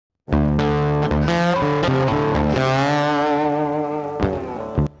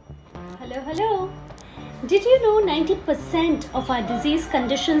90% of our disease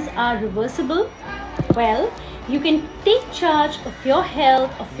conditions are reversible? Well, you can take charge of your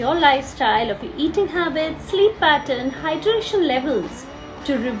health, of your lifestyle, of your eating habits, sleep pattern, hydration levels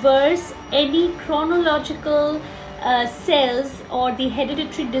to reverse any chronological cells or the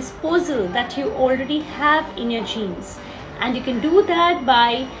hereditary disposal that you already have in your genes. And you can do that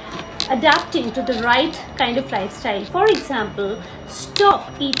by adapting to the right kind of lifestyle. For example, stop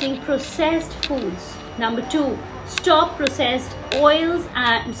eating processed foods. Number 2, stop processed oils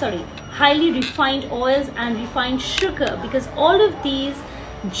and highly refined oils and refined sugar, because all of these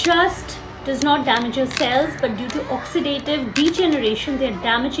just does not damage your cells, but due to oxidative degeneration, they are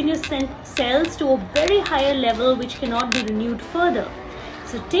damaging your cells to a very higher level which cannot be renewed further.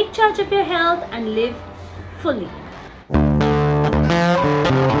 So take charge of your health and live fully.